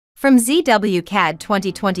From ZWCAD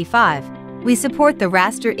 2025, we support the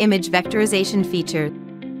raster image vectorization feature.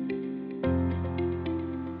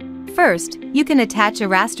 First, you can attach a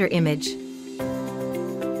raster image.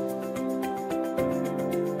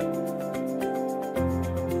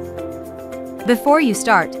 Before you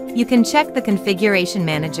start, you can check the Configuration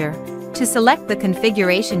Manager to select the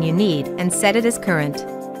configuration you need and set it as current.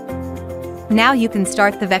 Now you can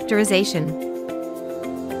start the vectorization.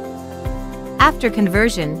 After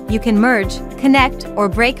conversion, you can merge, connect, or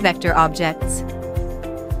break vector objects.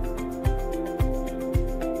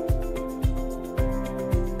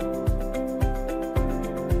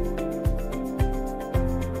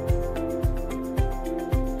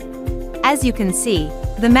 As you can see,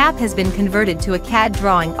 the map has been converted to a CAD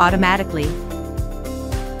drawing automatically.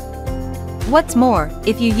 What's more,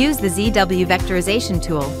 if you use the ZWVectorization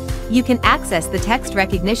Tool, you can access the text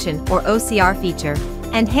recognition or OCR feature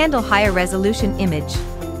and handle higher resolution image.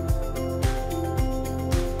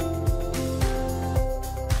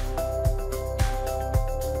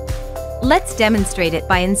 Let's demonstrate it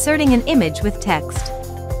by inserting an image with text.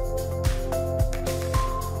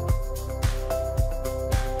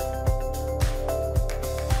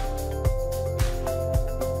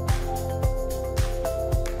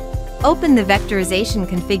 Open the Vectorization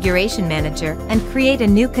Configuration Manager and create a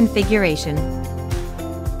new configuration.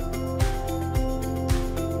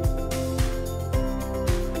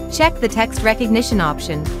 Check the text recognition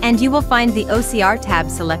option, and you will find the OCR tab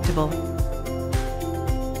selectable.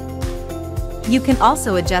 You can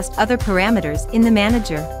also adjust other parameters in the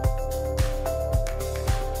manager.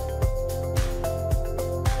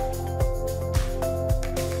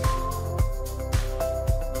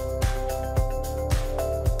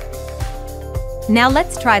 Now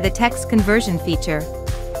let's try the text conversion feature.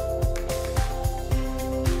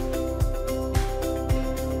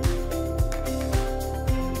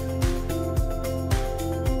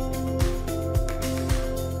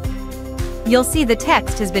 You'll see the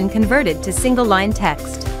text has been converted to single-line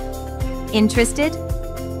text. Interested?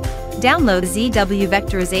 Download the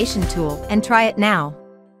ZWVectorization Tool and try it now.